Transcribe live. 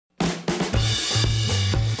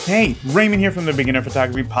Hey, Raymond here from the Beginner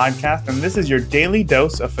Photography Podcast, and this is your daily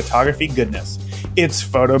dose of photography goodness. It's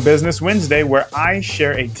Photo Business Wednesday, where I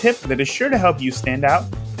share a tip that is sure to help you stand out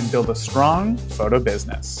and build a strong photo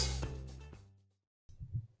business.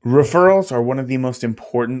 Referrals are one of the most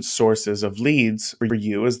important sources of leads for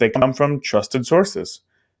you as they come from trusted sources.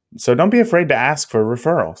 So don't be afraid to ask for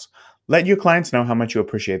referrals. Let your clients know how much you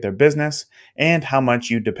appreciate their business and how much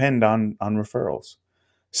you depend on referrals.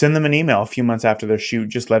 Send them an email a few months after their shoot,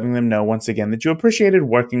 just letting them know once again that you appreciated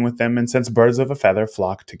working with them, and since birds of a feather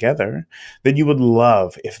flock together, that you would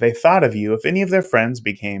love if they thought of you if any of their friends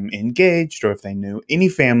became engaged or if they knew any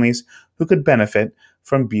families who could benefit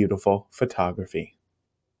from beautiful photography.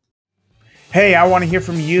 Hey, I want to hear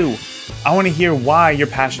from you. I want to hear why you're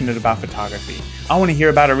passionate about photography. I want to hear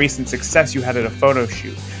about a recent success you had at a photo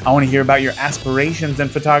shoot. I want to hear about your aspirations in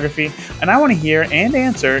photography, and I want to hear and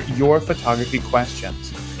answer your photography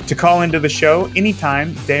questions. To call into the show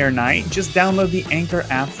anytime, day or night, just download the Anchor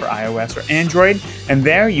app for iOS or Android, and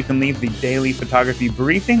there you can leave the daily photography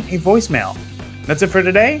briefing a voicemail. That's it for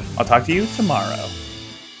today. I'll talk to you tomorrow.